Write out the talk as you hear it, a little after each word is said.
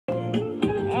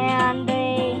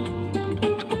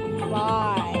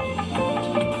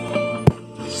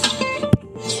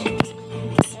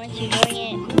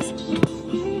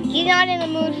not in the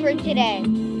mood for today.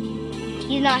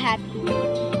 He's not happy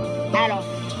at all.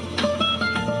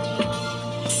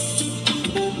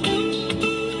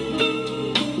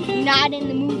 Not in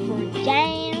the mood for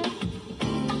jazz.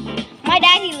 My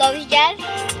daddy loves jazz.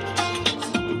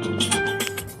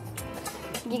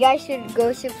 You guys should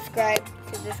go subscribe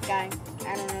to this guy.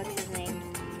 I don't know what's his name.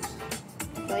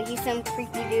 But he's some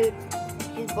freaky dude.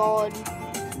 He's bald.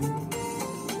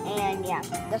 And yeah,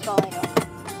 that's all I know.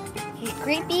 He's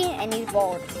creepy and he's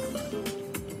bald.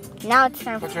 Now it's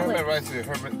time for Put your helmet right there.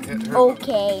 Helmet.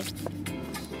 Okay.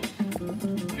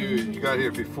 Dude, you got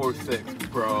here before 6,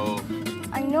 bro.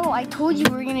 I know, I told you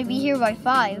we were gonna be here by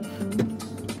 5.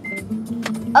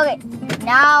 Okay,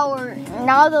 now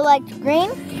the light's green.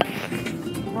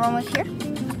 We're almost here.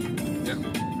 Yeah.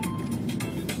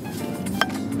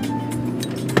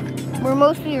 We're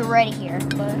mostly already here,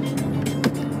 but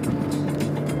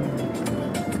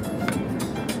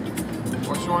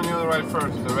Which one you on the right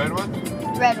first? The red one?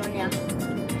 red one, yeah.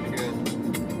 Good.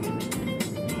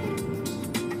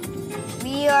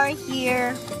 We are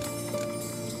here.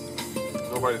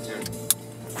 Nobody's here.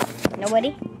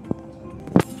 Nobody?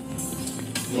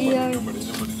 Nobody's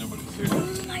here.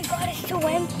 Oh my god, it's so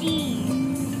empty.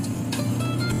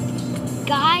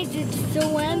 Guys, it's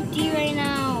so empty right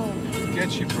now.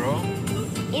 Sketchy, bro.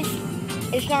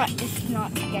 It's not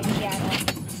sketchy at all.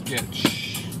 Sketch.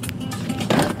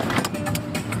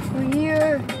 We're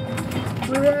here.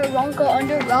 We're at Ronka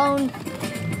Underground.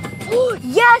 Oh,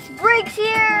 yes, Briggs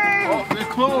here. Oh, they're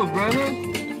closed, brother.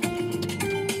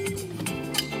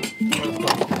 Let's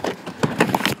go.